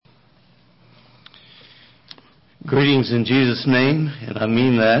Greetings in Jesus' name, and I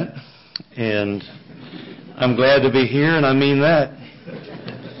mean that. And I'm glad to be here, and I mean that.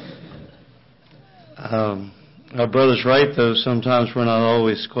 Our brother's right, though. Sometimes we're not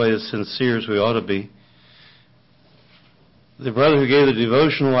always quite as sincere as we ought to be. The brother who gave the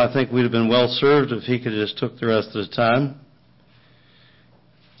devotional, I think we'd have been well served if he could have just took the rest of the time.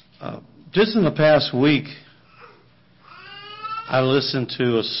 Just in the past week, I listened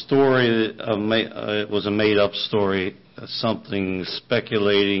to a story, it was a made-up story, something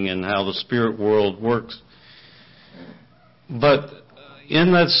speculating in how the spirit world works. But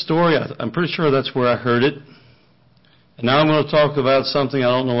in that story, I'm pretty sure that's where I heard it. And now I'm going to talk about something I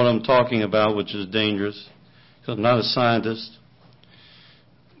don't know what I'm talking about, which is dangerous, because I'm not a scientist.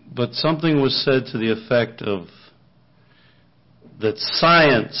 But something was said to the effect of that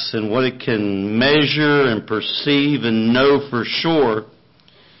science and what it can measure and perceive and know for sure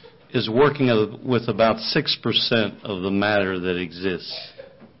is working with about 6% of the matter that exists.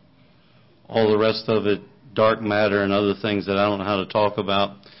 All the rest of it, dark matter and other things that I don't know how to talk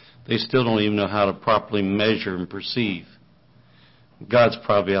about, they still don't even know how to properly measure and perceive. God's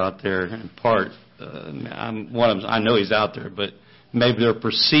probably out there in part. I know He's out there, but maybe they're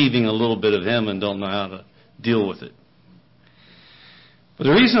perceiving a little bit of Him and don't know how to deal with it. But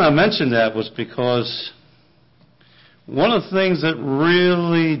the reason I mentioned that was because one of the things that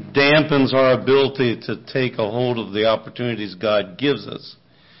really dampens our ability to take a hold of the opportunities God gives us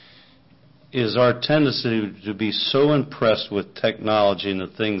is our tendency to be so impressed with technology and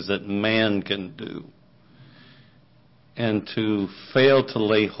the things that man can do, and to fail to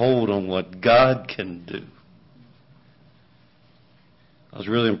lay hold on what God can do. I was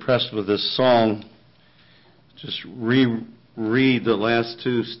really impressed with this song. Just read the last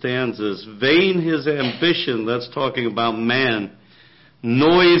two stanzas. Vain his ambition, that's talking about man.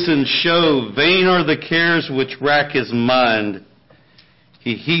 Noise and show, vain are the cares which rack his mind.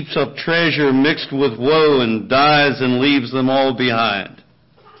 He heaps up treasure mixed with woe and dies and leaves them all behind.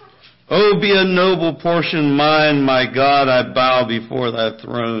 Oh, be a noble portion mine, my God, I bow before thy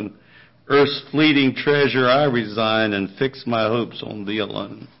throne. Earth's fleeting treasure I resign and fix my hopes on thee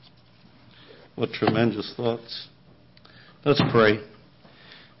alone. What tremendous thoughts. Let's pray.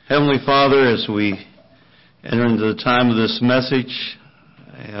 Heavenly Father, as we enter into the time of this message,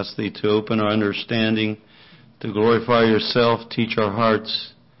 I ask Thee to open our understanding, to glorify Yourself, teach our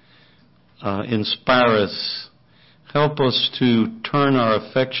hearts, inspire us. Help us to turn our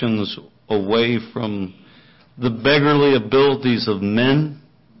affections away from the beggarly abilities of men,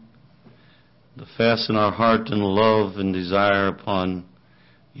 to fasten our heart in love and desire upon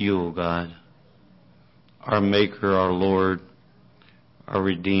You, O God, our Maker, our Lord, our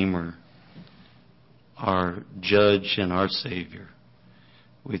Redeemer, our Judge, and our Savior.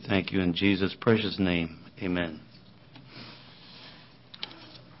 We thank You in Jesus' precious name. Amen.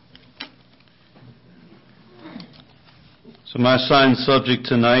 So my assigned subject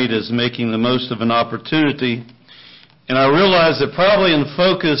tonight is making the most of an opportunity. And I realize that probably in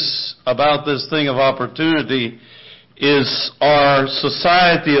focus about this thing of opportunity is our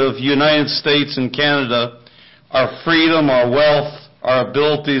society of United States and Canada, our freedom, our wealth, our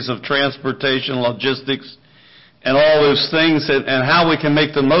abilities of transportation, logistics, and all those things, and how we can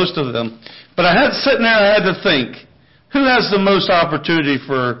make the most of them. But I had sitting there and I had to think, who has the most opportunity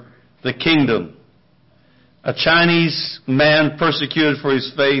for the kingdom? A Chinese man persecuted for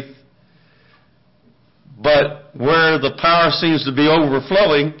his faith, but where the power seems to be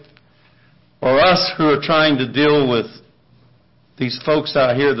overflowing, or us who are trying to deal with these folks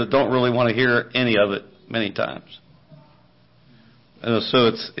out here that don't really want to hear any of it many times. And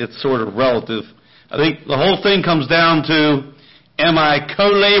so it's sort of relative. I think the whole thing comes down to, am I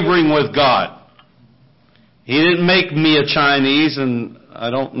co-laboring with God? He didn't make me a Chinese, and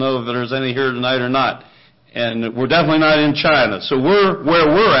I don't know if there's any here tonight or not. And we're definitely not in China. So we're where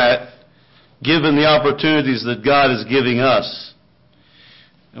we're at, given the opportunities that God is giving us.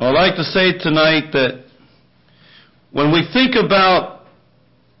 And I'd like to say tonight that when we think about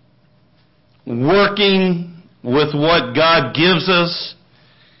working with what God gives us,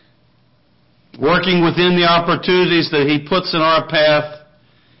 working within the opportunities that He puts in our path,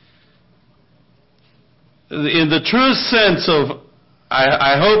 in the truest sense of,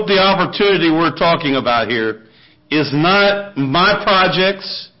 I hope the opportunity we're talking about here is not my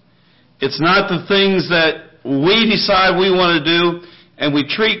projects. It's not the things that we decide we want to do, and we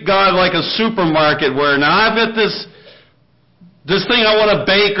treat God like a supermarket where, now I've got this thing I want to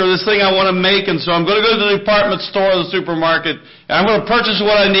bake or this thing I want to make, and so I'm going to go to the department store or the supermarket, and I'm going to purchase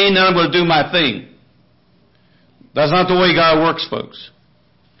what I need, and then I'm going to do my thing. That's not the way God works, folks.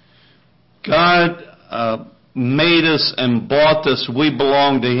 God made us and bought us. We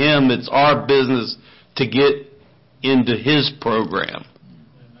belong to Him. It's our business to get into His program.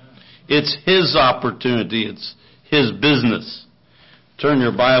 It's His opportunity. It's His business. Turn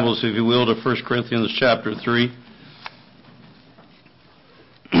your Bibles, if you will, to 1 Corinthians chapter 3.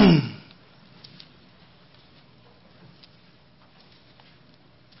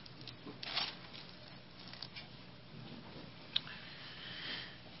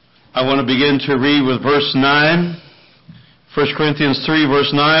 I want to begin to read with verse 9. 1 Corinthians 3,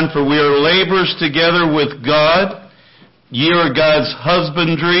 verse 9. For we are laborers together with God. Ye are God's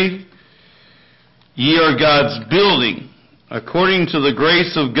husbandry. Ye are God's building, according to the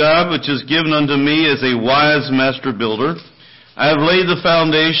grace of God which is given unto me as a wise master builder. I have laid the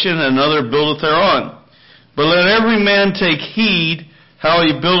foundation, and another buildeth thereon. But let every man take heed how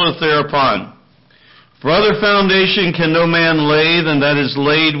he buildeth thereupon. For other foundation can no man lay than that is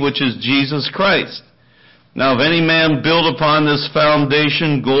laid, which is Jesus Christ. Now if any man build upon this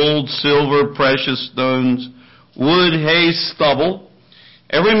foundation gold, silver, precious stones, wood, hay, stubble,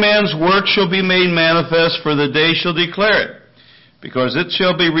 every man's work shall be made manifest, for the day shall declare it. Because it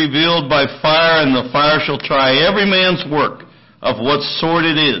shall be revealed by fire, and the fire shall try every man's work of what sort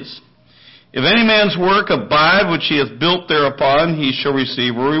it is. If any man's work abide which he hath built thereupon, he shall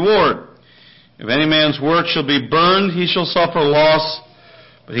receive a reward. If any man's work shall be burned, he shall suffer loss,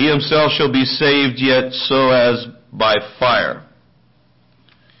 but he himself shall be saved, yet so as by fire.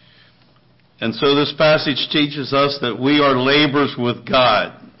 And so this passage teaches us that we are laborers with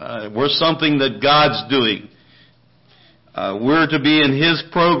God. We're something that God's doing. We're to be in His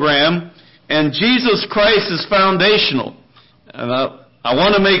program, and Jesus Christ is foundational. And I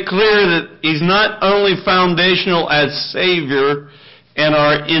want to make clear that He's not only foundational as Savior and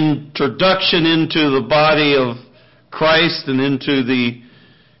our introduction into the body of Christ and into the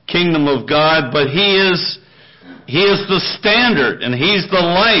kingdom of God, but He is the standard, and He's the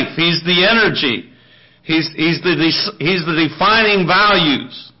life, He's the energy, He's the defining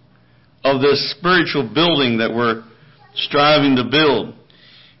values of this spiritual building that we're striving to build.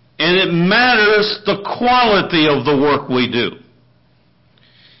 And it matters the quality of the work we do.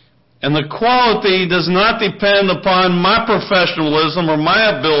 And the quality does not depend upon my professionalism or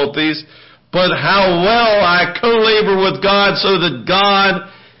my abilities, but how well I co-labor with God so that God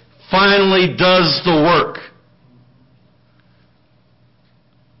finally does the work.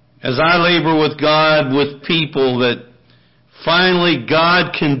 As I labor with God, with people, that finally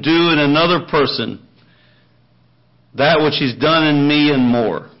God can do in another person that which He's done in me and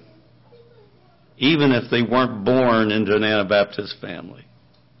more, even if they weren't born into an Anabaptist family.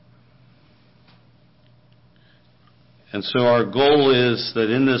 And so our goal is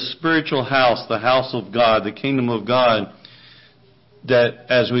that in this spiritual house, the house of God, the kingdom of God, that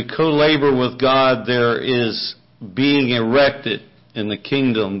as we co-labor with God, there is being erected in the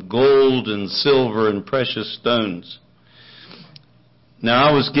kingdom gold and silver and precious stones. Now,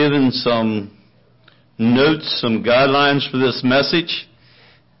 I was given some notes, some guidelines for this message,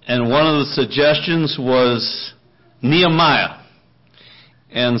 and one of the suggestions was Nehemiah.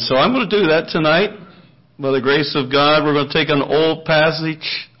 And so I'm going to do that tonight. By the grace of God, we're going to take an Old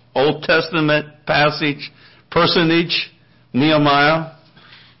Testament passage, personage, Nehemiah,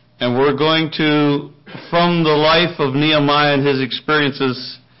 and we're going to, from the life of Nehemiah and his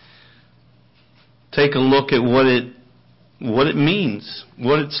experiences, take a look at what it means,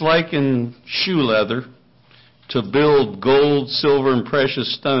 what it's like in shoe leather to build gold, silver, and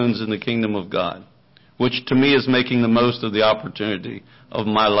precious stones in the kingdom of God, which to me is making the most of the opportunity of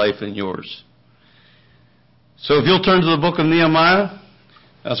my life and yours. So if you'll turn to the book of Nehemiah,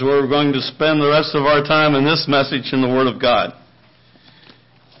 that's where we're going to spend the rest of our time in this message in the Word of God.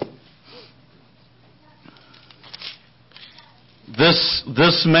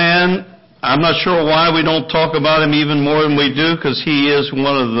 This man, I'm not sure why we don't talk about him even more than we do, because he is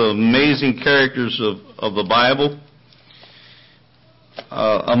one of the amazing characters of the Bible.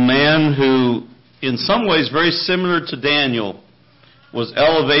 A man who, in some ways very similar to Daniel, was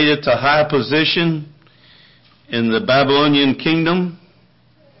elevated to high position in the Babylonian kingdom.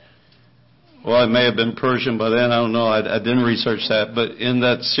 Well, it may have been Persian by then, I don't know, I didn't research that, but in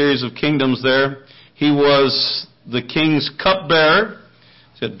that series of kingdoms there, he was the king's cupbearer.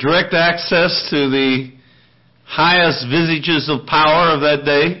 He had direct access to the highest visages of power of that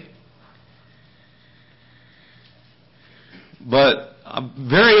day. But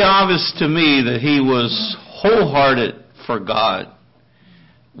very obvious to me that he was wholehearted for God.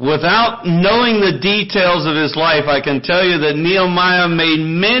 Without knowing the details of his life, I can tell you that Nehemiah made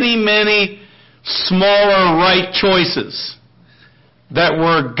many, many smaller right choices that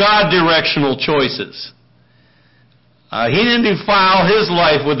were God-directional choices. He didn't defile his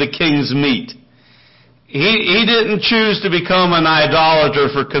life with the king's meat. He didn't choose to become an idolater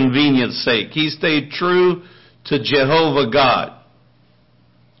for convenience sake. He stayed true to Jehovah God.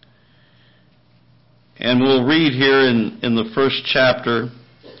 And we'll read here in the first chapter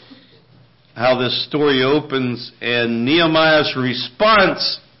how this story opens and Nehemiah's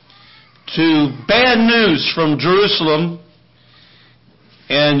response to bad news from Jerusalem.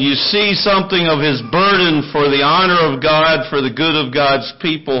 And you see something of his burden for the honor of God, for the good of God's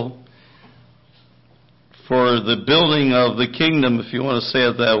people, for the building of the kingdom, if you want to say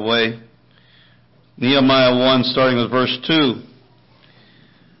it that way. Nehemiah 1, starting with verse 2.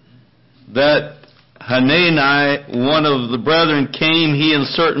 That Hanani, one of the brethren, came, he and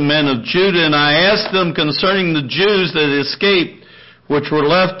certain men of Judah, and I asked them concerning the Jews that escaped, which were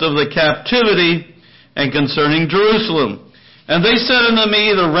left of the captivity, and concerning Jerusalem. And they said unto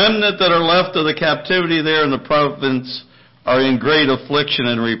me, the remnant that are left of the captivity there in the province are in great affliction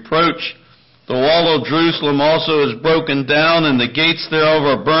and reproach. The wall of Jerusalem also is broken down, and the gates thereof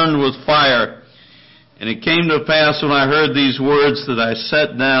are burned with fire. And it came to pass when I heard these words that I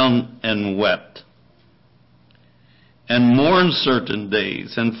sat down and wept, and mourned certain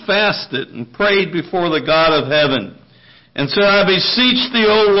days, and fasted, and prayed before the God of heaven, and said, I beseech thee,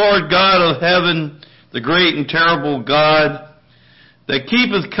 O Lord God of heaven, the great and terrible God, that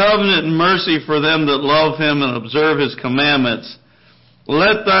keepeth covenant and mercy for them that love him and observe his commandments.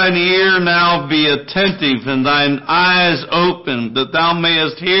 Let thine ear now be attentive and thine eyes open, that thou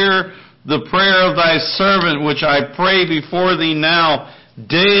mayest hear the prayer of thy servant, which I pray before thee now,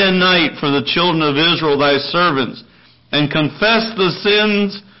 day and night, for the children of Israel, thy servants, and confess the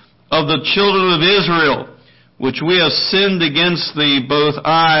sins of the children of Israel, which we have sinned against thee, both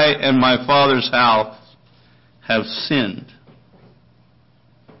I and my father's house have sinned.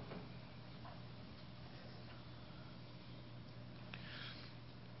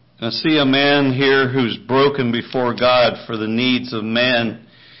 I see a man here who's broken before God for the needs of man,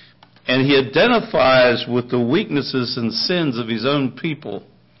 and he identifies with the weaknesses and sins of his own people.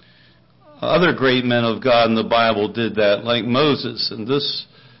 Other great men of God in the Bible did that, like Moses. And this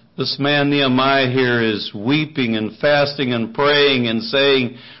man Nehemiah here is weeping and fasting and praying and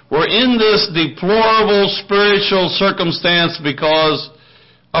saying, we're in this deplorable spiritual circumstance because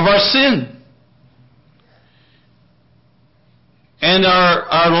of our sin. And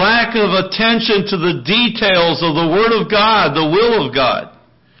our lack of attention to the details of the Word of God, the will of God.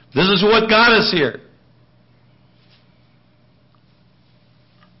 This is what got us here.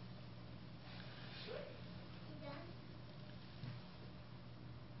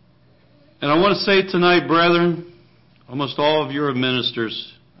 And I want to say tonight, brethren, almost all of you are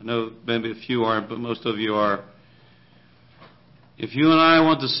ministers. I know maybe a few aren't, but most of you are. If you and I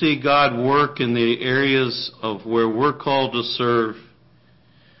want to see God work in the areas of where we're called to serve,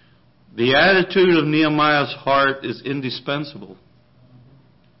 the attitude of Nehemiah's heart is indispensable.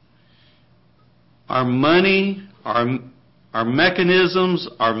 Our money, our mechanisms,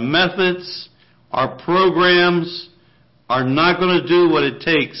 our methods, our programs are not going to do what it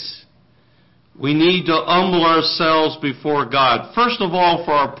takes. We need to humble ourselves before God, first of all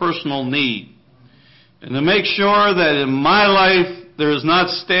for our personal need. And to make sure that in my life there is not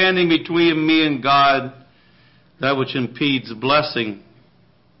standing between me and God that which impedes blessing.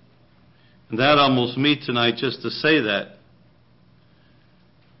 And that humbles me tonight just to say that.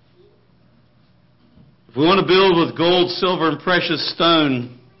 If we want to build with gold, silver, and precious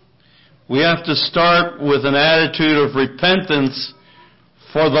stone, we have to start with an attitude of repentance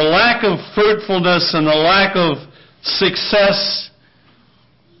for the lack of fruitfulness and the lack of success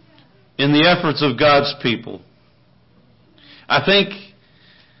in the efforts of God's people. I think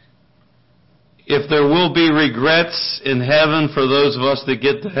if there will be regrets in heaven for those of us that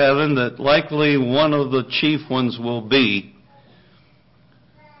get to heaven, that likely one of the chief ones will be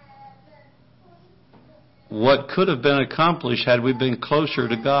what could have been accomplished had we been closer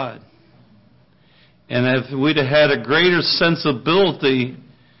to God. And if we'd have had a greater sensibility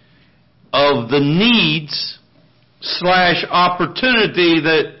of the needs / opportunity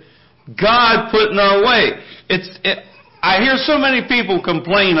that God put in our way. I hear so many people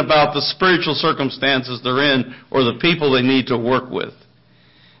complain about the spiritual circumstances they're in or the people they need to work with.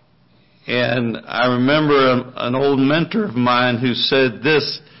 And I remember an old mentor of mine who said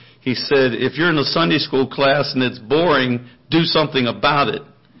this. He said, if you're in a Sunday school class and it's boring, do something about it.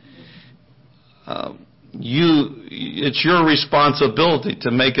 It's your responsibility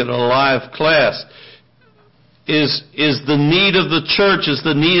to make it a live class. Is the need of the church, is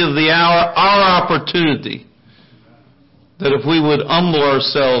the need of the hour our opportunity? that if we would humble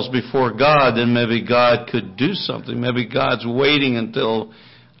ourselves before God, then maybe God could do something. Maybe God's waiting until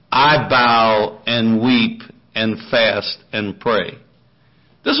I bow and weep and fast and pray.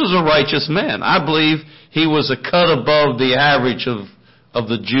 This was a righteous man. I believe he was a cut above the average of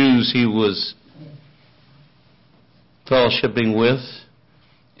the Jews he was fellowshipping with.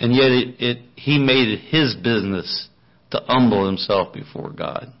 And yet he made it his business to humble himself before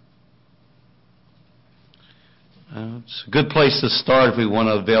God. It's a good place to start if we want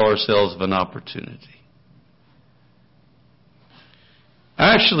to avail ourselves of an opportunity.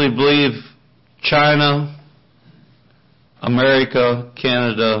 I actually believe China, America,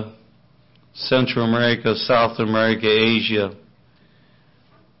 Canada, Central America, South America, Asia,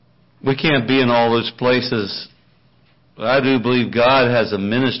 we can't be in all those places. But I do believe God has a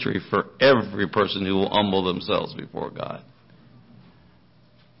ministry for every person who will humble themselves before God.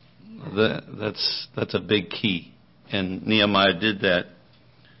 That's a big key. And Nehemiah did that.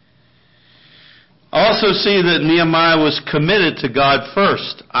 I also see that Nehemiah was committed to God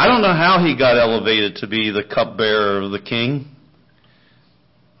first. I don't know how he got elevated to be the cupbearer of the king.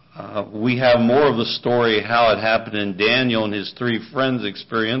 We have more of the story how it happened in Daniel and his three friends'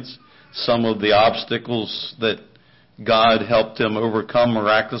 experience. Some of the obstacles that God helped him overcome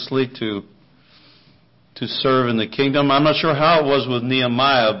miraculously to serve in the kingdom. I'm not sure how it was with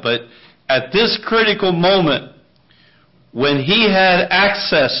Nehemiah, but at this critical moment, when he had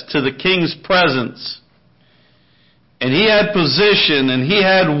access to the king's presence, and he had position, and he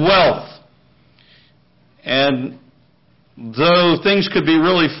had wealth, and though things could be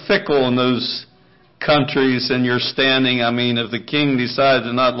really fickle in those countries and you're standing, I mean, if the king decided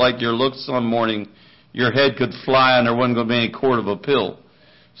to not like your looks one morning, your head could fly and there wasn't going to be any court of appeal.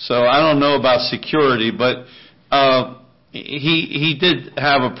 So I don't know about security, but he did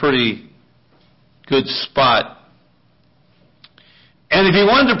have a pretty good spot. And if he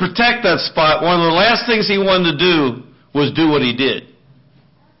wanted to protect that spot, one of the last things he wanted to do was do what he did.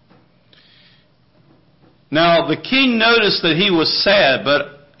 Now, the king noticed that he was sad,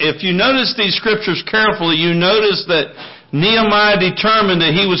 but if you notice these scriptures carefully, you notice that Nehemiah determined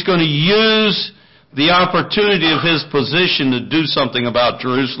that he was going to use the opportunity of his position to do something about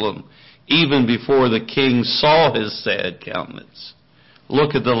Jerusalem, even before the king saw his sad countenance.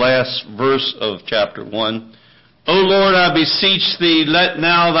 Look at the last verse of chapter 1. O Lord, I beseech thee, let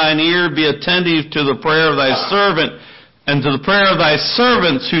now thine ear be attentive to the prayer of thy servant, and to the prayer of thy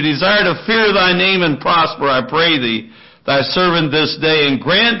servants who desire to fear thy name and prosper, I pray thee, thy servant this day, and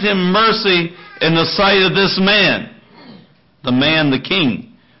grant him mercy in the sight of this man, the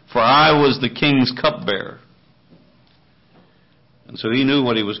king, for I was the king's cupbearer. And so he knew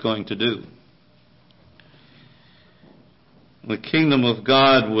what he was going to do. The kingdom of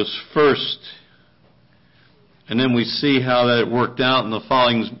God was first. And then we see how that worked out in the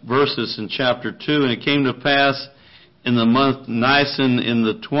following verses in chapter 2. And it came to pass in the month Nisan in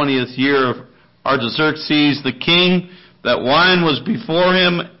the 20th year of Artaxerxes the king, that wine was before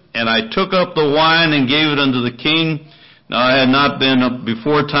him, and I took up the wine and gave it unto the king. Now I had not been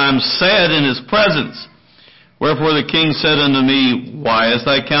before time sad in his presence. Wherefore the king said unto me, Why is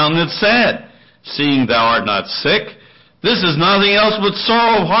thy countenance sad, seeing thou art not sick? This is nothing else but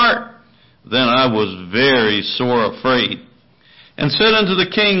sorrow of heart. Then I was very sore afraid, and said unto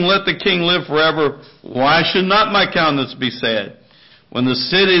the king, Let the king live forever. Why should not my countenance be sad, when the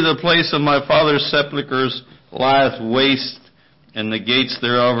city, the place of my father's sepulchres, lieth waste, and the gates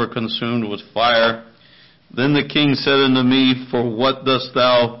thereof are consumed with fire? Then the king said unto me, For what dost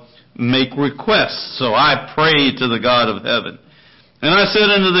thou make request? So I prayed to the God of heaven. And I said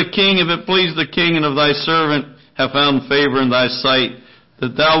unto the king, If it please the king and of thy servant have found favor in thy sight,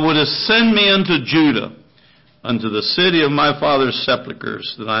 that thou wouldest send me unto Judah, unto the city of my father's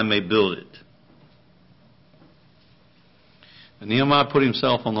sepulchres, that I may build it. And Nehemiah put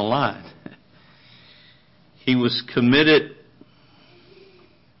himself on the line. He was committed.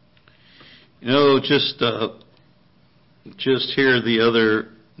 You know, just here the other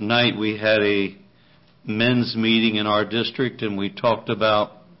night we had a men's meeting in our district, and we talked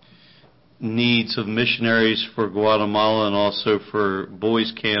about needs of missionaries for Guatemala and also for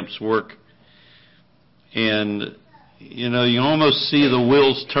boys' camps work. And, you know, you almost see the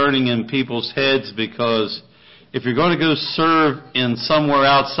wheels turning in people's heads, because if you're going to go serve in somewhere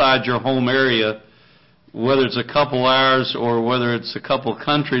outside your home area, whether it's a couple hours or whether it's a couple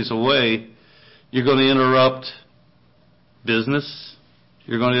countries away, you're going to interrupt business,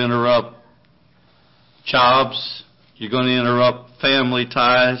 you're going to interrupt jobs, you're going to interrupt family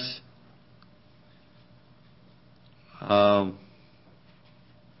ties.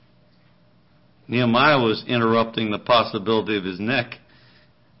 Nehemiah was interrupting the possibility of his neck.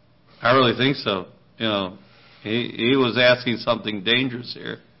 I really think so. He was asking something dangerous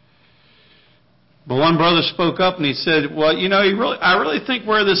here. But one brother spoke up and he said, well, I really think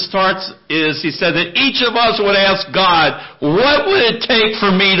where this starts is, he said that each of us would ask God, what would it take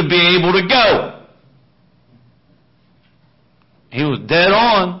for me to be able to go? He was dead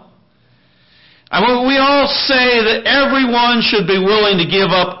on. We all say that everyone should be willing to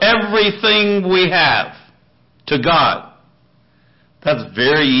give up everything we have to God. That's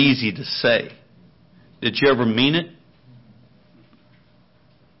very easy to say. Did you ever mean it?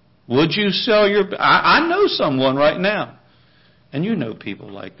 Would you sell your... I know someone right now, and you know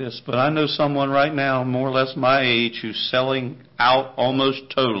people like this, but I know someone right now, more or less my age, who's selling out almost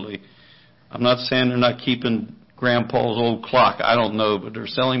totally. I'm not saying they're not keeping Grandpa's old clock. I don't know, but they're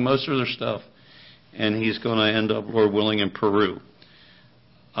selling most of their stuff, and he's going to end up, Lord willing, in Peru.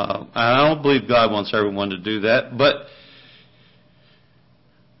 I don't believe God wants everyone to do that, but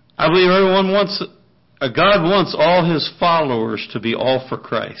I believe God wants all His followers to be all for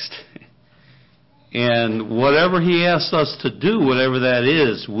Christ. And whatever He asks us to do, whatever that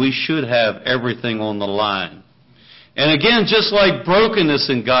is, we should have everything on the line. And again, just like brokenness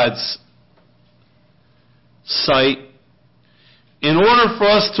in God's sight, in order for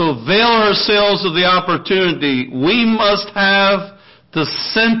us to avail ourselves of the opportunity, we must have the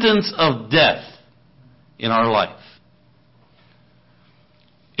sentence of death in our life.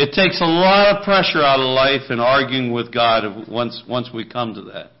 It takes a lot of pressure out of life and arguing with God once we come to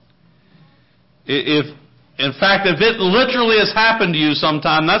that. In fact, if it literally has happened to you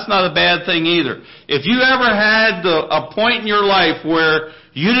sometime, that's not a bad thing either. If you ever had a point in your life where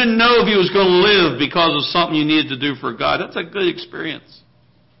you didn't know if you was going to live because of something you needed to do for God, that's a good experience.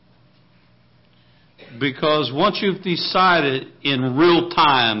 Because once you've decided in real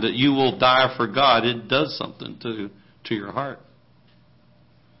time that you will die for God, it does something to your heart.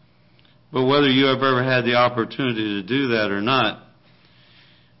 But whether you have ever had the opportunity to do that or not,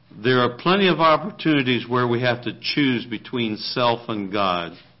 there are plenty of opportunities where we have to choose between self and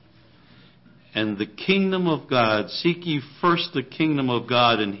God. And the kingdom of God, seek ye first the kingdom of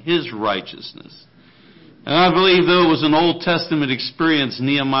God and His righteousness. And I believe though it was an Old Testament experience,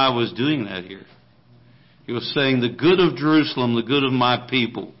 Nehemiah was doing that here. He was saying the good of Jerusalem, the good of my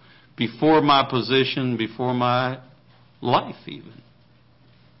people, before my position, before my life even.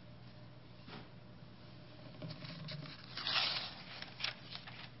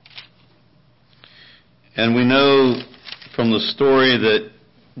 And we know from the story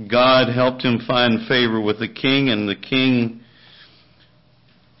that God helped him find favor with the king, and the king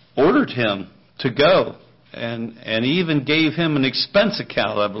ordered him to go. And he even gave him an expense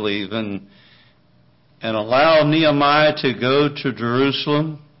account, I believe, and allowed Nehemiah to go to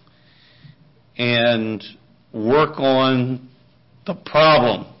Jerusalem and work on the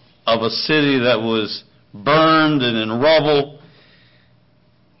problem of a city that was burned and in rubble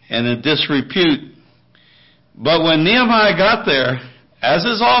and in disrepute. But when Nehemiah got there, as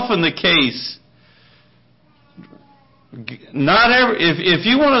is often the case, if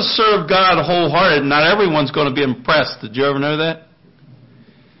you want to serve God wholehearted, not everyone's going to be impressed. Did you ever know that?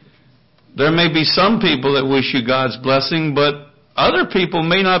 There may be some people that wish you God's blessing, but other people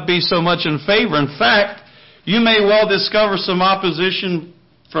may not be so much in favor. In fact, you may well discover some opposition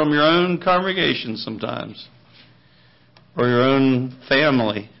from your own congregation sometimes, or your own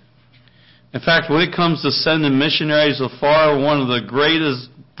family. In fact, when it comes to sending missionaries afar, one of the greatest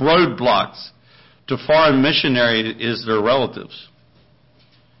roadblocks to foreign missionary is their relatives.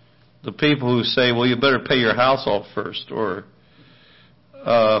 The people who say, well, you better pay your house off first, or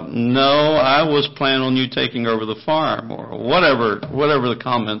no, I was planning on you taking over the farm, or whatever the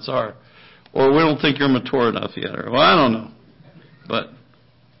comments are. Or we don't think you're mature enough yet, or well, I don't know. But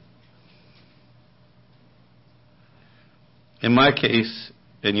in my case,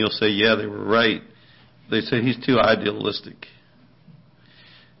 and you'll say, yeah, they were right. They say he's too idealistic.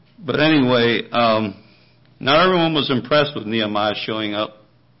 But anyway, not everyone was impressed with Nehemiah showing up.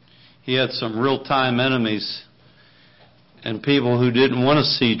 He had some real-time enemies and people who didn't want to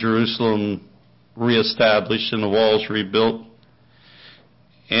see Jerusalem reestablished and the walls rebuilt.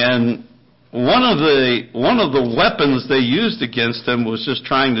 And one of the weapons they used against him was just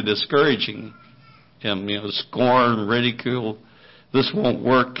trying to discourage him. Scorn, ridicule. This won't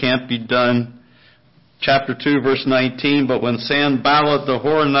work, can't be done. Chapter 2, verse 19, but when Sanballat the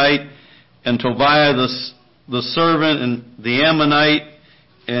Horonite and Tobiah the servant and the Ammonite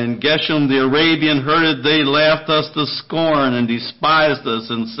and Geshem the Arabian heard it, they laughed us to scorn and despised us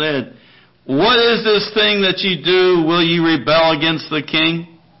and said, what is this thing that ye do? Will ye rebel against the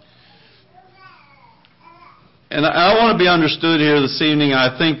king? And I want to be understood here this evening.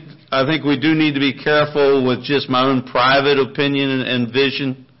 I think we do need to be careful with just my own private opinion and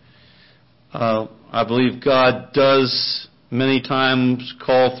vision. I believe God does many times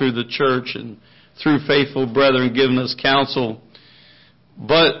call through the church and through faithful brethren giving us counsel.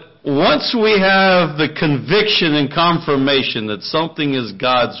 But once we have the conviction and confirmation that something is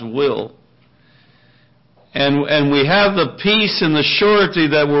God's will, and we have the peace and the surety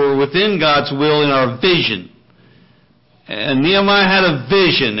that we're within God's will in our vision. And Nehemiah had a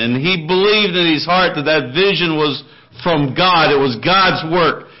vision, and he believed in his heart that that vision was from God. It was God's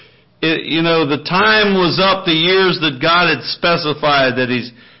work. The time was up, the years that God had specified that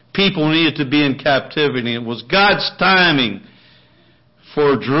his people needed to be in captivity. It was God's timing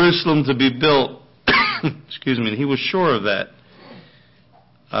for Jerusalem to be built. Excuse me, and he was sure of that.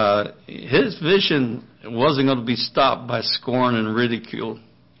 His vision wasn't going to be stopped by scorn and ridicule.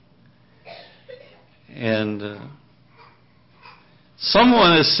 And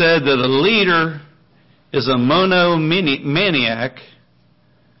someone has said that a leader is a monomaniac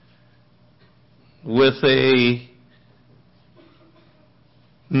with a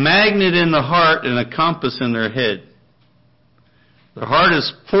magnet in the heart and a compass in their head. Their heart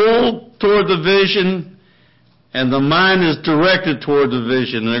is pulled toward the vision, and the mind is directed toward the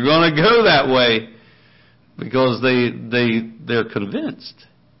vision. And they're going to go that way because they're convinced.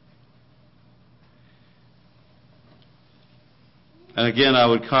 And again, I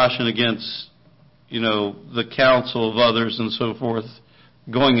would caution against, the counsel of others and so forth,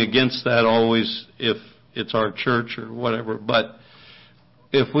 going against that always if it's our church or whatever. But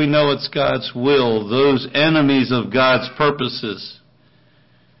if we know it's God's will, those enemies of God's purposes,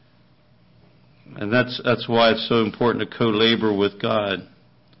 and that's why it's so important to co-labor with God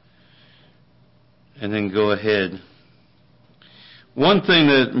and then go ahead. One thing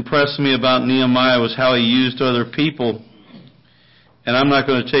that impressed me about Nehemiah was how he used other people. And I'm not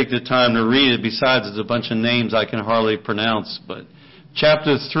going to take the time to read it. Besides, it's a bunch of names I can hardly pronounce. But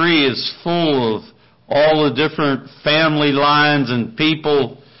chapter 3 is full of all the different family lines and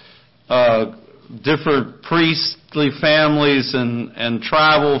people, different priestly families and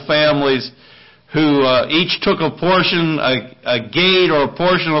tribal families who each took a portion, a gate or a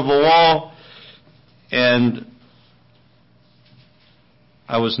portion of the wall. And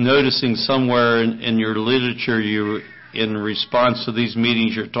I was noticing somewhere in your literature, in response to these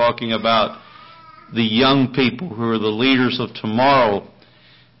meetings, you're talking about the young people who are the leaders of tomorrow.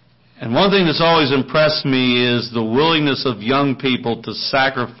 And one thing that's always impressed me is the willingness of young people to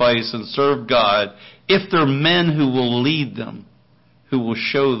sacrifice and serve God if they're men who will lead them, who will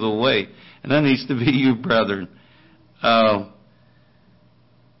show the way. And that needs to be you, brethren. And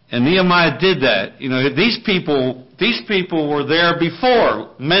Nehemiah did that. These people were there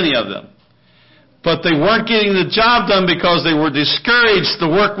before, many of them. But they weren't getting the job done because they were discouraged. The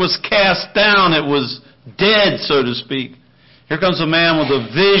work was cast down. It was dead, so to speak. Here comes a man with a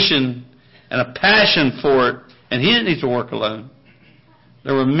vision and a passion for it, and he didn't need to work alone.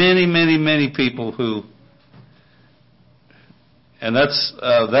 There were many, many, many people who, and that's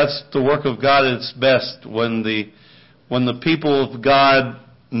the work of God at its best, when the people of God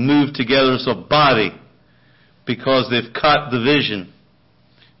move together as a body because they've caught the vision.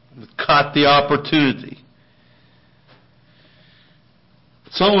 Caught the opportunity.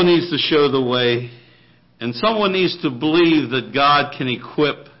 Someone needs to show the way, and someone needs to believe that God can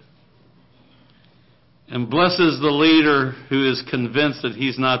equip, and blesses the leader who is convinced that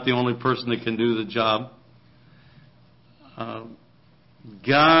he's not the only person that can do the job.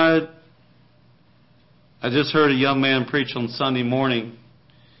 God, I just heard a young man preach on Sunday morning.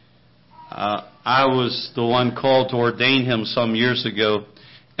 I was the one called to ordain him some years ago.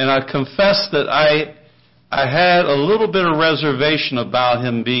 And I confess that I had a little bit of reservation about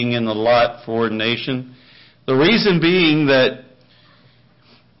him being in the lot for ordination. The reason being that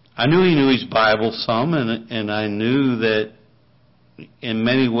I knew he knew his Bible some, and I knew that in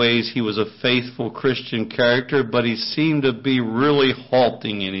many ways he was a faithful Christian character, but he seemed to be really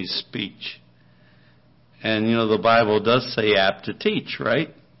halting in his speech. And, the Bible does say apt to teach,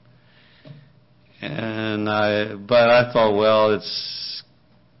 right? But I thought, well, it's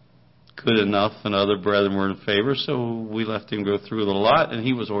good enough, and other brethren were in favor, so we left him go through the lot, and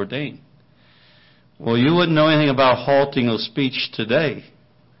he was ordained. Well, you wouldn't know anything about halting of speech today.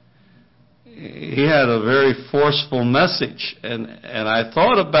 He had a very forceful message, and I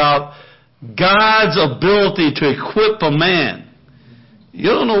thought about God's ability to equip a man. You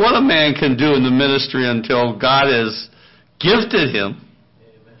don't know what a man can do in the ministry until God has gifted him.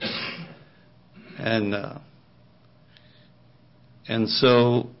 And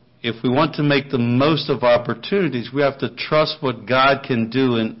so, if we want to make the most of opportunities, we have to trust what God can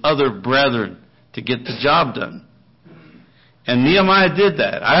do in other brethren to get the job done. And Nehemiah did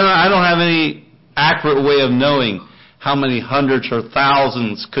that. I don't have any accurate way of knowing how many hundreds or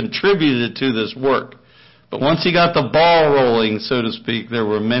thousands contributed to this work. But once he got the ball rolling, so to speak, there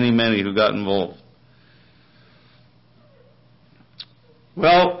were many, many who got involved.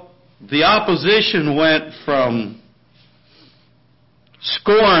 Well, the opposition went from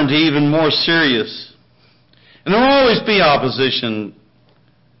scorn to even more serious. And there will always be opposition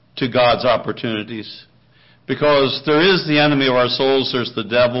to God's opportunities, because there is the enemy of our souls, there's the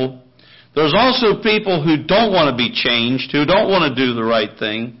devil. There's also people who don't want to be changed, who don't want to do the right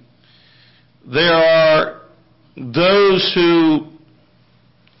thing. There are those who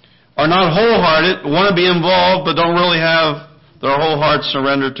are not wholehearted, want to be involved, but don't really have their whole heart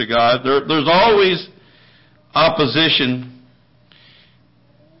surrendered to God. There's always opposition.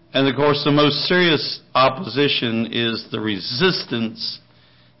 And of course, the most serious opposition is the resistance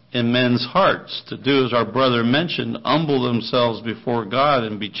in men's hearts to do, as our brother mentioned, humble themselves before God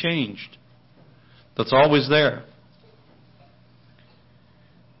and be changed. That's always there.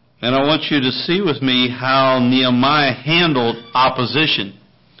 And I want you to see with me how Nehemiah handled opposition.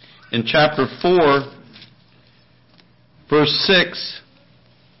 In chapter 4, verse 6,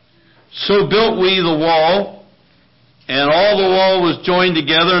 "So built we the wall, and all the wall was joined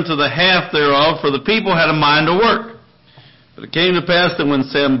together unto the half thereof, for the people had a mind to work. But it came to pass that when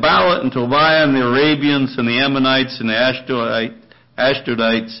Sanballat and Tobiah and the Arabians and the Ammonites and the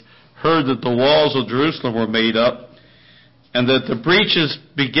Ashdodites heard that the walls of Jerusalem were made up, and that the breaches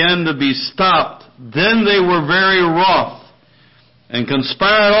began to be stopped, then they were very wroth, and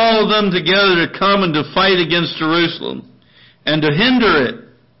conspired all of them together to come and to fight against Jerusalem, and to hinder it.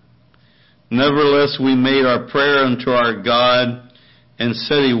 Nevertheless, we made our prayer unto our God, and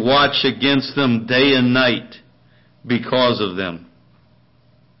set a watch against them day and night because of them."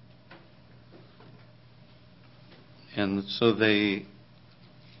 And so they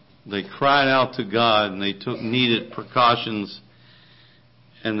cried out to God, and they took needed precautions,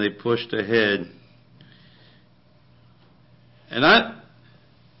 and they pushed ahead. And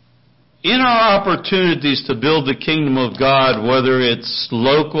in our opportunities to build the kingdom of God, whether it's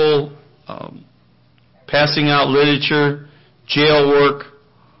local, passing out literature, jail work,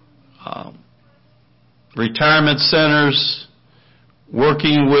 retirement centers,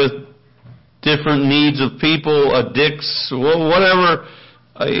 working with different needs of people, addicts, whatever,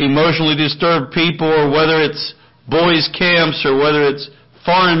 emotionally disturbed people, or whether it's boys' camps or whether it's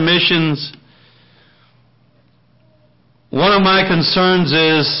foreign missions, one of my concerns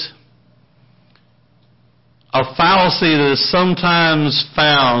is a fallacy that is sometimes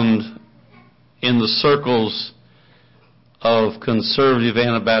found in the circles of conservative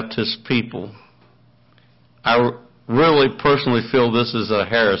Anabaptist people. I really personally feel this is a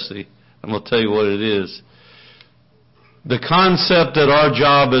heresy. I'm going to tell you what it is. The concept that our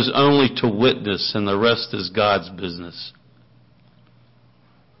job is only to witness and the rest is God's business.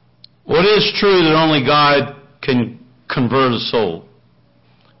 Well, it is true that only God can convert a soul.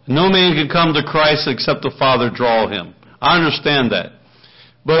 No man can come to Christ except the Father draw him. I understand that.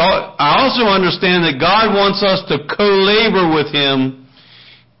 But I also understand that God wants us to co-labor with Him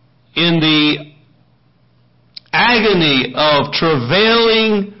in the agony of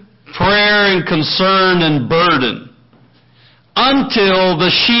travailing prayer and concern and burden until the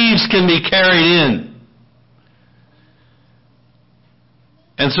sheaves can be carried in.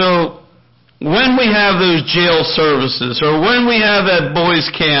 And so when we have those jail services, or when we have that boys'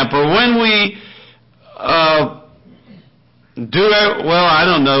 camp, or when we I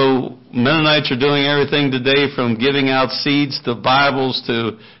don't know, Mennonites are doing everything today from giving out seeds to Bibles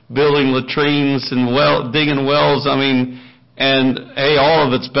to building latrines and digging wells. And hey, all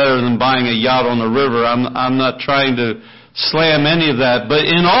of it's better than buying a yacht on the river. I'm not trying to slam any of that. But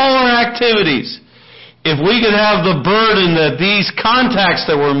in all our activities, if we could have the burden that these contacts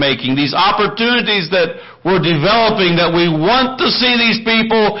that we're making, these opportunities that we're developing, that we want to see these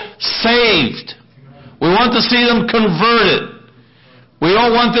people saved. We want to see them converted. We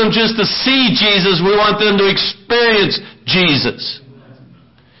don't want them just to see Jesus. We want them to experience Jesus.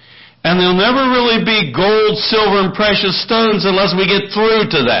 And there'll never really be gold, silver, and precious stones unless we get through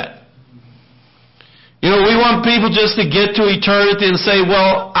to that. You know, we want people just to get to eternity and say,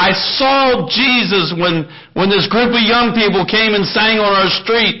 well, I saw Jesus when this group of young people came and sang on our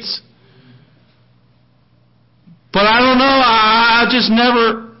streets. But I don't know, I just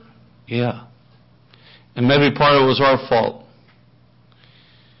never... Yeah. And maybe part of it was our fault.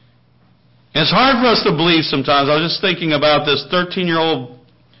 And it's hard for us to believe sometimes. I was just thinking about this 13-year-old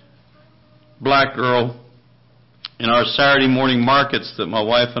black girl in our Saturday morning markets that my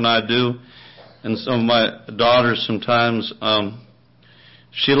wife and I do, and some of my daughters sometimes.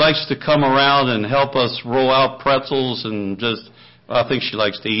 She likes to come around and help us roll out pretzels and I think she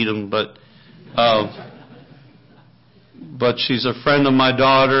likes to eat them, but she's a friend of my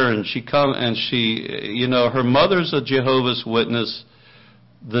daughter, and her mother's a Jehovah's Witness.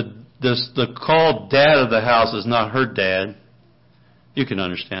 The called dad of the house is not her dad. You can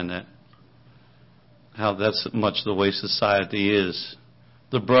understand that. How that's much the way society is.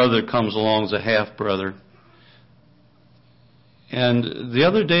 The brother comes along as a half brother. And the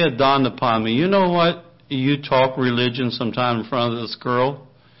other day it dawned upon me, you know what? You talk religion sometime in front of this girl,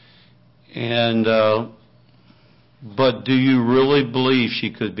 and but do you really believe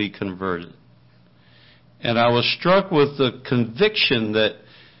she could be converted? And I was struck with the conviction that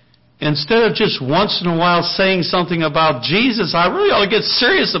instead of just once in a while saying something about Jesus, I really ought to get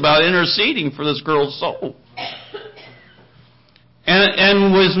serious about interceding for this girl's soul.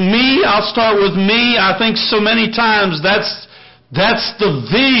 And with me, I'll start with me. I think so many times that's the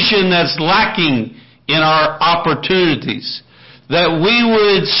vision that's lacking in our opportunities. That we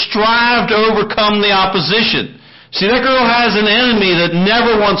would strive to overcome the opposition. See, that girl has an enemy that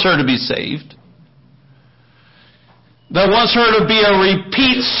never wants her to be saved. That wants her to be a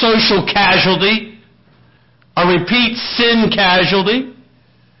repeat social casualty. A repeat sin casualty.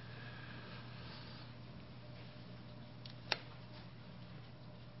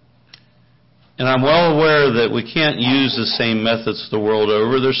 And I'm well aware that we can't use the same methods the world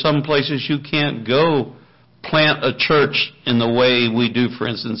over. There's some places you can't go plant a church in the way we do, for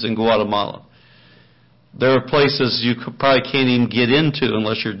instance, in Guatemala. There are places you probably can't even get into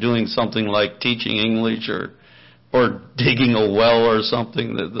unless you're doing something like teaching English or digging a well or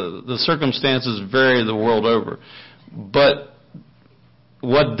something. The circumstances vary the world over. But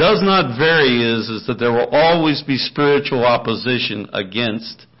what does not vary is that there will always be spiritual opposition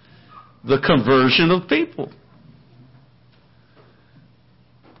against the conversion of people.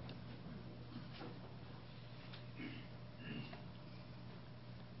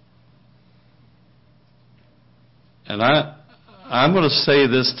 And I'm going to say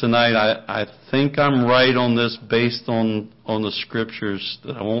this tonight. I think I'm right on this based on the scriptures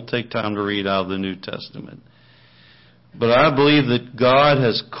that I won't take time to read out of the New Testament. But I believe that God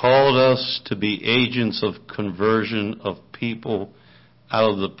has called us to be agents of conversion of people out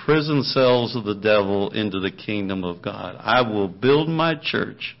of the prison cells of the devil into the kingdom of God. I will build my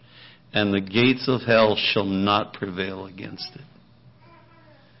church, and the gates of hell shall not prevail against it.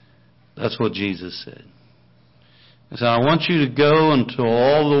 That's what Jesus said. He said, I want you to go into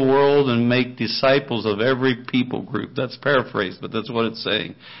all the world and make disciples of every people group. That's paraphrased, but that's what it's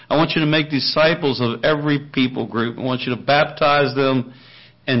saying. I want you to make disciples of every people group. I want you to baptize them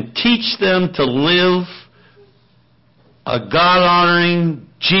and teach them to live a God-honoring,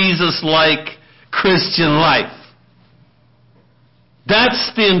 Jesus-like Christian life.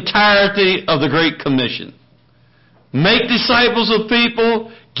 That's the entirety of the Great Commission. Make disciples of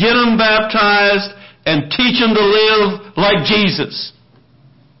people, get them baptized, and teach them to live like Jesus.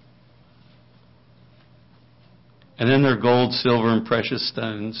 And then they're gold, silver, and precious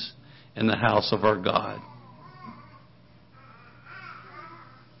stones in the house of our God.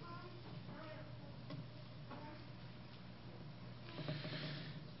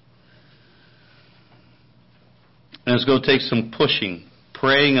 And it's going to take some pushing,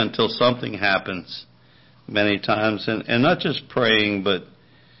 praying until something happens many times. And not just praying, but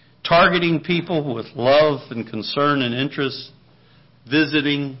targeting people with love and concern and interest,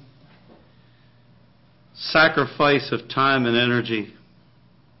 visiting, sacrifice of time and energy.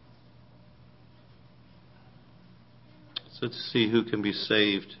 So to see who can be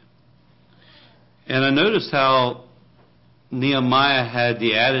saved. And I noticed how Nehemiah had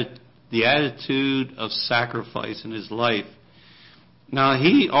the attitude of sacrifice in his life. Now,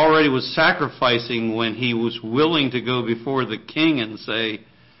 he already was sacrificing when he was willing to go before the king and say,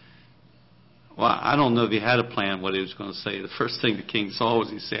 well, I don't know if he had a plan what he was going to say. The first thing the king saw was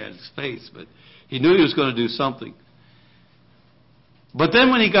he sad his face, but he knew he was going to do something. But then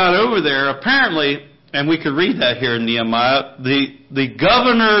when he got over there, apparently, and we could read that here in Nehemiah, the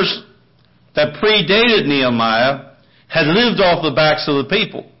governors that predated Nehemiah had lived off the backs of the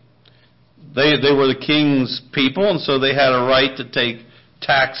people. They were the king's people, and so they had a right to take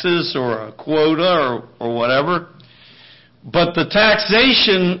taxes or a quota or whatever. But the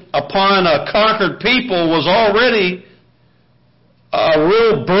taxation upon a conquered people was already a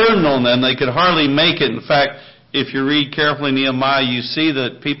real burden on them. They could hardly make it. In fact, if you read carefully Nehemiah, you see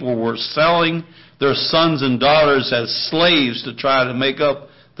that people were selling their sons and daughters as slaves to try to make up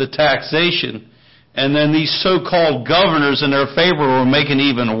the taxation. And then these so-called governors in their favor were making it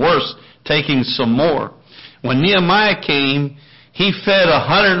even worse, taking some more. When Nehemiah came, he fed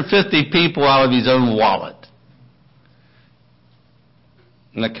 150 people out of his own wallet.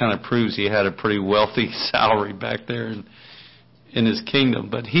 And that kind of proves he had a pretty wealthy salary back there in his kingdom.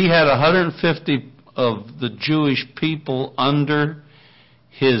 But he had 150 of the Jewish people under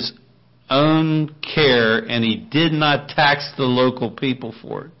his own care, and he did not tax the local people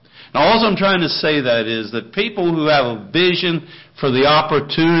for it. Now, all I'm trying to say that is that people who have a vision for the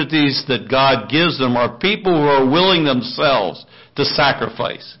opportunities that God gives them are people who are willing themselves to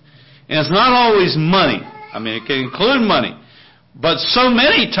sacrifice. And it's not always money. I mean, it can include money. But so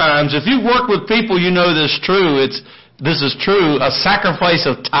many times, if you work with people, you know this is true, a sacrifice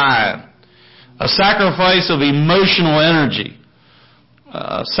of time, a sacrifice of emotional energy,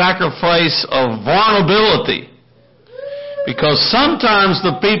 a sacrifice of vulnerability. Because sometimes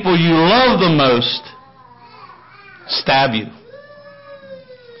the people you love the most stab you.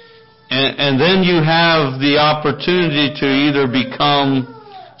 And then you have the opportunity to either become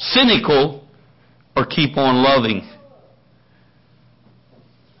cynical or keep on loving.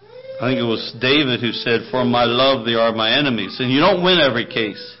 I think it was David who said, "For my love they are my enemies." And you don't win every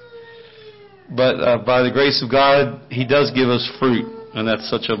case. But by the grace of God, He does give us fruit. And that's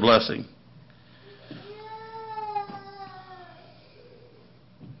such a blessing.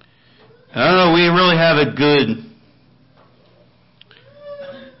 I don't know, we really have it good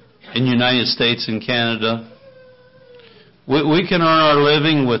in the United States and Canada. We can earn our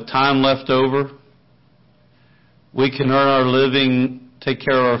living with time left over. We can earn our living, take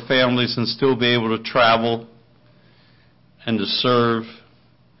care of our families, and still be able to travel and to serve.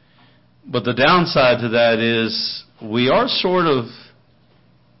 But the downside to that is we are sort of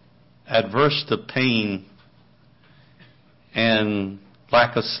adverse to pain and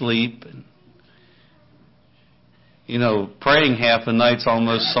lack of sleep. You know, praying half the night's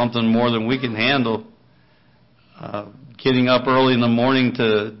almost something more than we can handle. Getting up early in the morning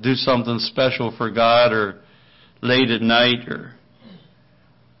to do something special for God, or late at night, or...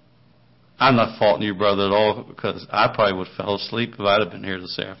 I'm not faulting you, brother, at all, because I probably would have fell asleep if I'd have been here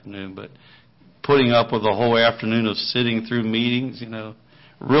this afternoon. But putting up with a whole afternoon of sitting through meetings, you know,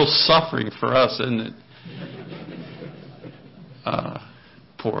 real suffering for us, isn't it?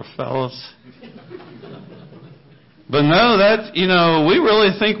 Poor fellas. But no, that, you know, we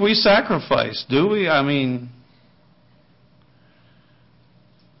really think we sacrifice, do we? I mean,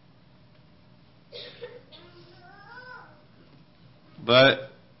 but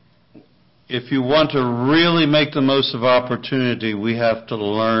if you want to really make the most of opportunity, we have to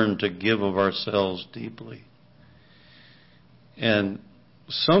learn to give of ourselves deeply. And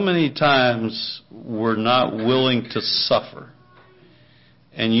so many times we're not willing to suffer.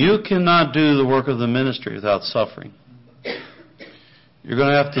 And you cannot do the work of the ministry without suffering. You're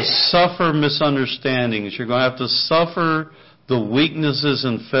going to have to suffer misunderstandings. You're going to have to suffer the weaknesses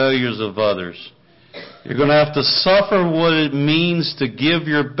and failures of others. You're going to have to suffer what it means to give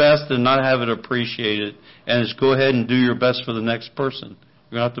your best and not have it appreciated, and just go ahead and do your best for the next person.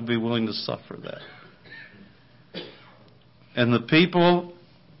 You're going to have to be willing to suffer that. And the people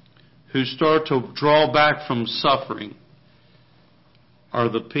who start to draw back from suffering are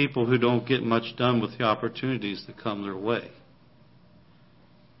the people who don't get much done with the opportunities that come their way.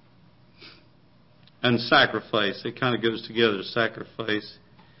 And sacrifice, it kind of goes together, sacrifice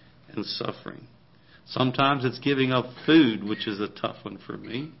and suffering. Sometimes it's giving up food, which is a tough one for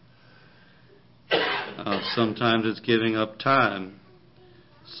me. Sometimes it's giving up time.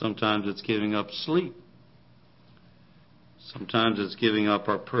 Sometimes it's giving up sleep. Sometimes it's giving up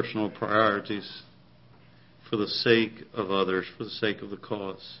our personal priorities for the sake of others, for the sake of the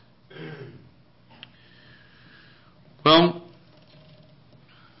cause. Well,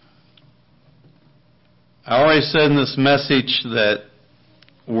 I already said in this message that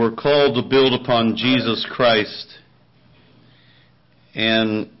we're called to build upon Jesus Christ.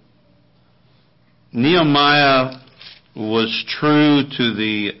 And Nehemiah was true to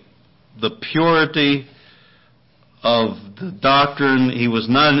the purity of the doctrine. He was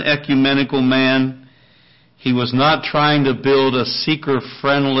not an ecumenical man. He was not trying to build a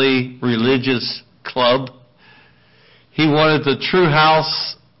seeker-friendly religious club. He wanted the true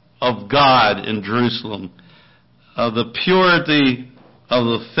house of God in Jerusalem, the purity of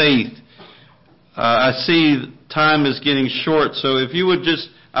the faith. I see time is getting short, so if you would just,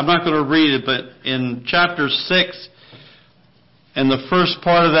 I'm not going to read it, but in chapter 6, in the first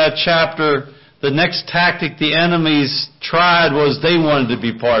part of that chapter, the next tactic the enemies tried was they wanted to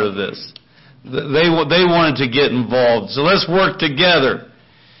be part of this. They wanted to get involved. So let's work together.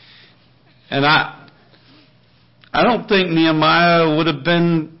 And I don't think Nehemiah would have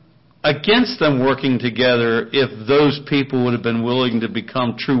been against them working together if those people would have been willing to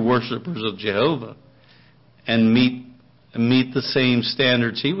become true worshipers of Jehovah and meet the same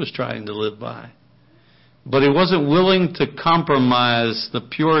standards he was trying to live by. But he wasn't willing to compromise the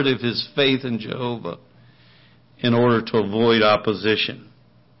purity of his faith in Jehovah in order to avoid opposition.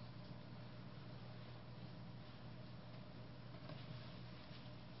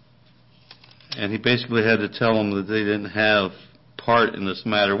 And he basically had to tell them that they didn't have part in this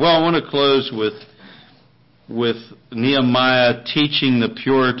matter. Well, I want to close with Nehemiah teaching the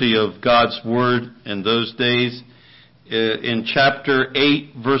purity of God's Word in those days. In chapter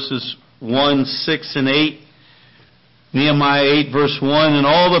 8, verses 1, 6, and 8, Nehemiah 8, verse 1, and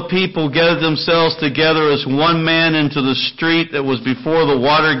all the people gathered themselves together as one man into the street that was before the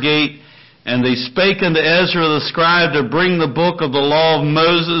water gate, and they spake unto Ezra the scribe to bring the book of the law of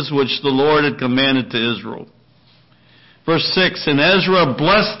Moses, which the Lord had commanded to Israel. Verse 6, and Ezra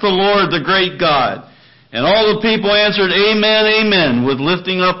blessed the Lord, the great God. And all the people answered, Amen, Amen, with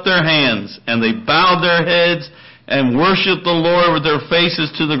lifting up their hands. And they bowed their heads and worshipped the Lord with their faces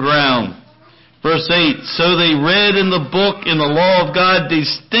to the ground. Verse 8, so they read in the book in the law of God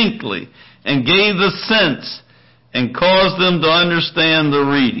distinctly, and gave the sense, and caused them to understand the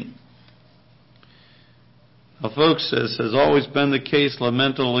reading. Now, folks, as has always been the case,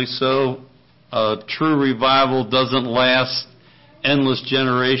 lamentably so, a true revival doesn't last endless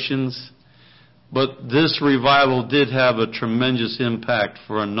generations. But this revival did have a tremendous impact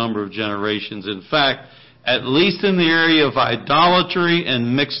for a number of generations. In fact, at least in the area of idolatry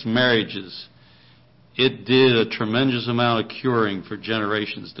and mixed marriages, it did a tremendous amount of curing for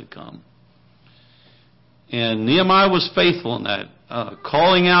generations to come. And Nehemiah was faithful in that,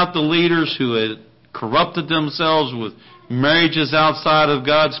 calling out the leaders who had corrupted themselves with marriages outside of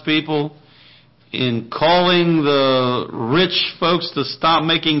God's people, in calling the rich folks to stop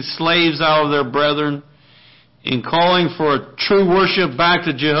making slaves out of their brethren, in calling for a true worship back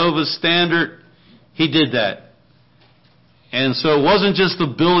to Jehovah's standard. He did that. And so it wasn't just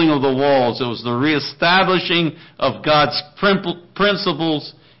the building of the walls, it was the reestablishing of God's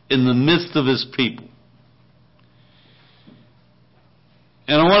principles in the midst of His people.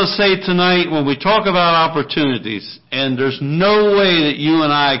 And I want to say tonight, when we talk about opportunities, and there's no way that you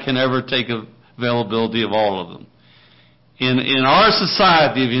and I can ever take availability of all of them. In our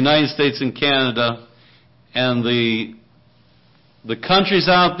society of the United States and Canada, and the countries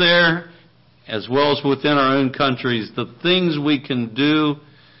out there, as well as within our own countries, the things we can do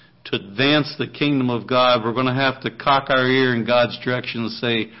to advance the kingdom of God, we're going to have to cock our ear in God's direction and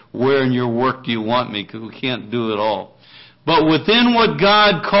say, where in your work do you want me? Because we can't do it all. But within what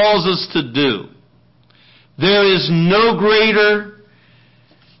God calls us to do, there is no greater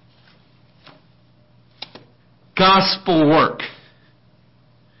gospel work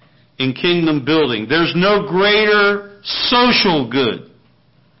in kingdom building. There's no greater social good.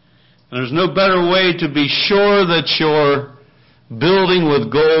 And there's no better way to be sure that you're building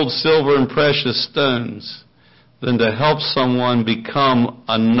with gold, silver, and precious stones than to help someone become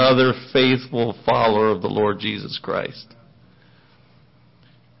another faithful follower of the Lord Jesus Christ.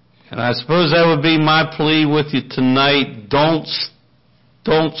 And I suppose that would be my plea with you tonight. Don't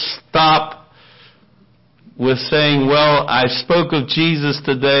stop with saying, well, I spoke of Jesus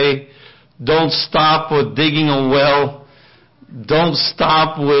today. Don't stop with digging a well. Don't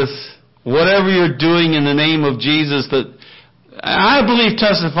stop with whatever you're doing in the name of Jesus. That I believe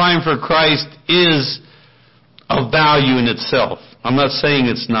testifying for Christ is of value in itself. I'm not saying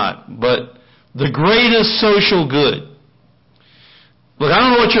it's not. But the greatest social good. Look, I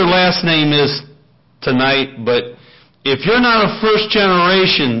don't know what your last name is tonight, but if you're not a first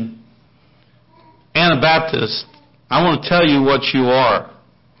generation Anabaptist, I want to tell you what you are.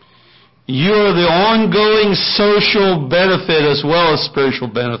 You are the ongoing social benefit as well as spiritual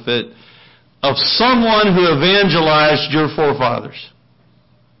benefit of someone who evangelized your forefathers.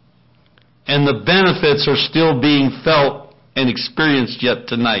 And the benefits are still being felt and experienced yet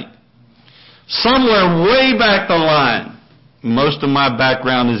tonight. Somewhere way back the line, most of my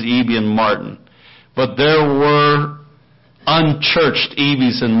background is Eby and Martin, but there were unchurched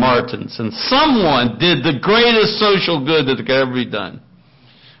Ebys and Martins, and someone did the greatest social good that could ever be done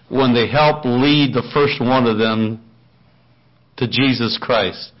when they helped lead the first one of them to Jesus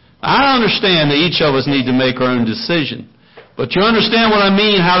Christ. I understand that each of us need to make our own decision, but you understand what I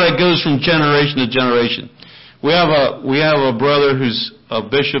mean, how that goes from generation to generation. We have a brother who's a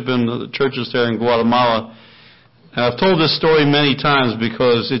bishop in the churches there in Guatemala. And I've told this story many times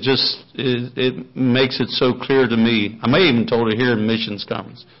because it makes it so clear to me. I may even told it here in missions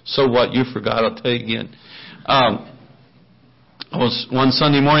conference. So what? You forgot. I'll tell you again. One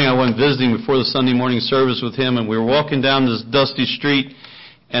Sunday morning, I went visiting before the Sunday morning service with him, and we were walking down this dusty street,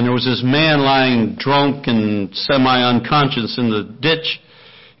 and there was this man lying drunk and semi-unconscious in the ditch.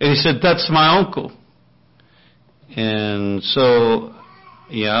 And he said, "That's my uncle." And so,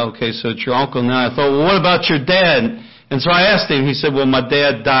 yeah, okay, so it's your uncle now. I thought, well, what about your dad? And so I asked him. He said, well, my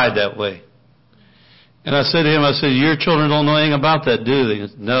dad died that way. And I said to him, your children don't know anything about that, do they? He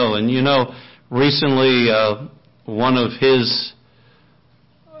said, no. And you know, recently one of his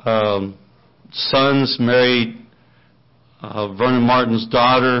sons married Vernon Martin's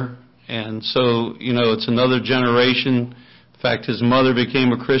daughter. And so, you know, it's another generation. In fact, his mother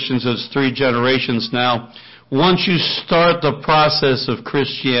became a Christian, so it's 3 generations now. Once you start the process of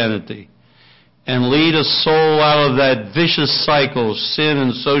Christianity and lead a soul out of that vicious cycle of sin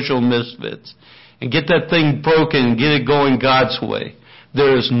and social misfits and get that thing broken and get it going God's way,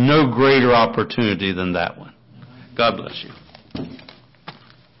 there is no greater opportunity than that one. God bless you.